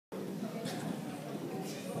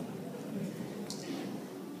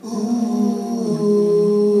Oh,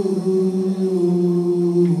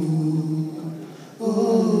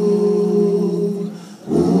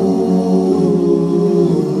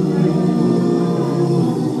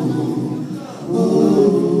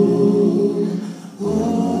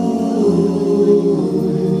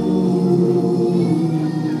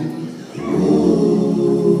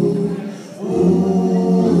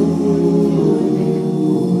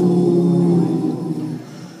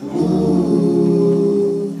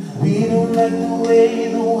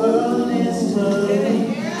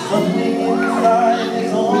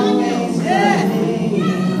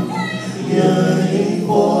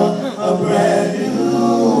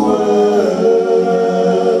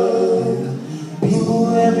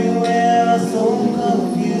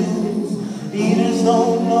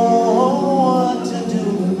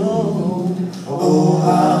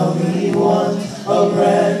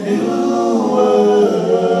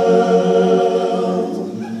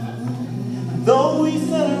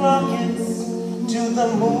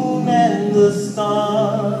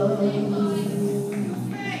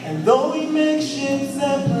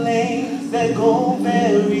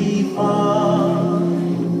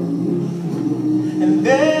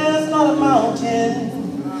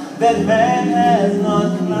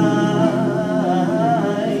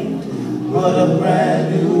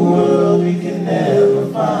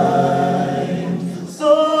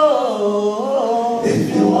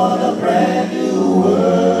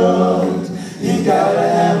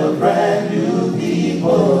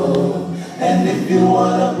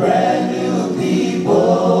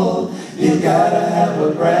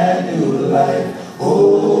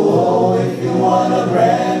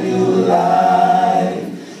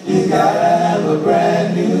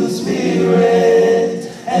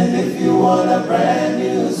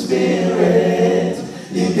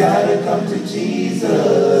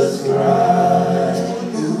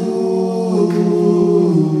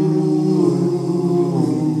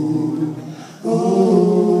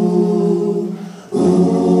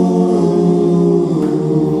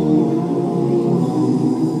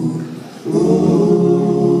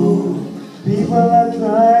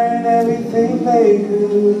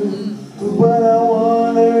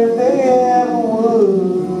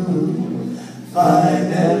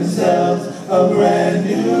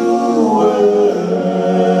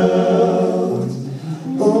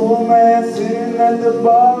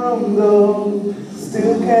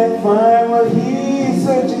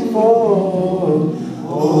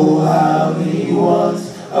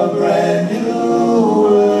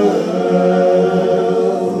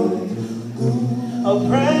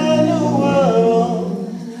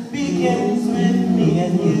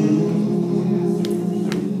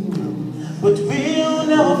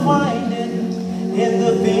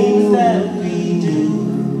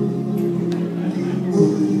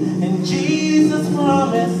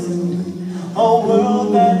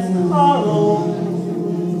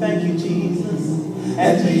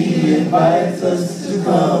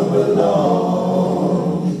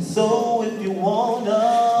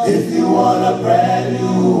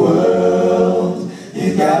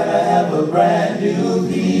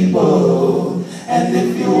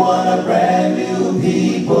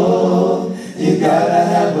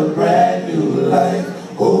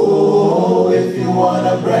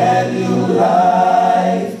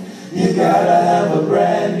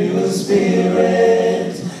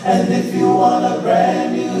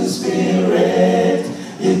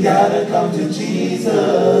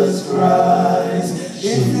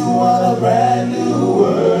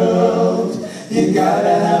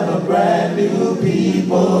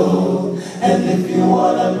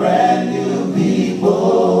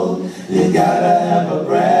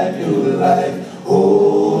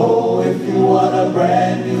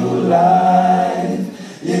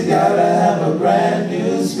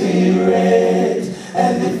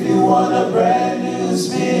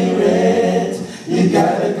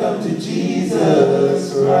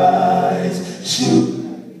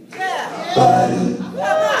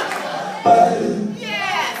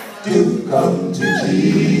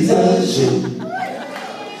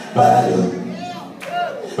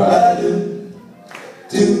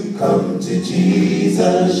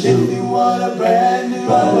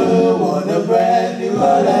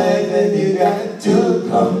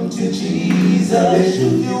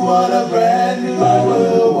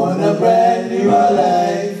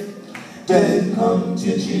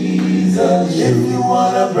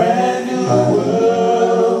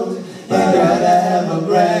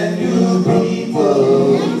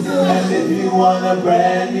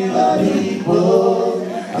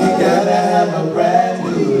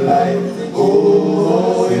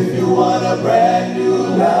 if you want a brand new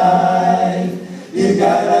life.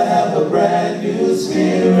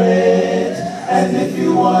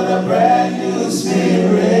 want a brand new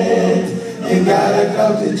spirit, you gotta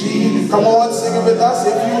come to Jesus. Come on, sing it with us.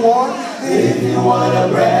 If you want a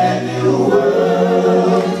brand new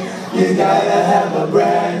world, you gotta have a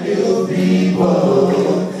brand new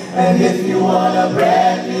people. And if you want a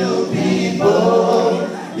brand new people,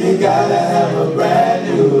 you gotta have a brand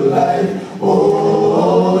new life.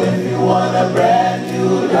 Oh, if you want a brand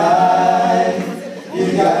new life,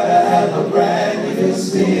 you gotta have a brand new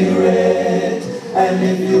spirit. And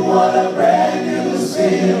if you want a brand new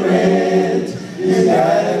spirit, you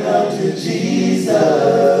gotta come to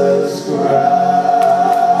Jesus Christ.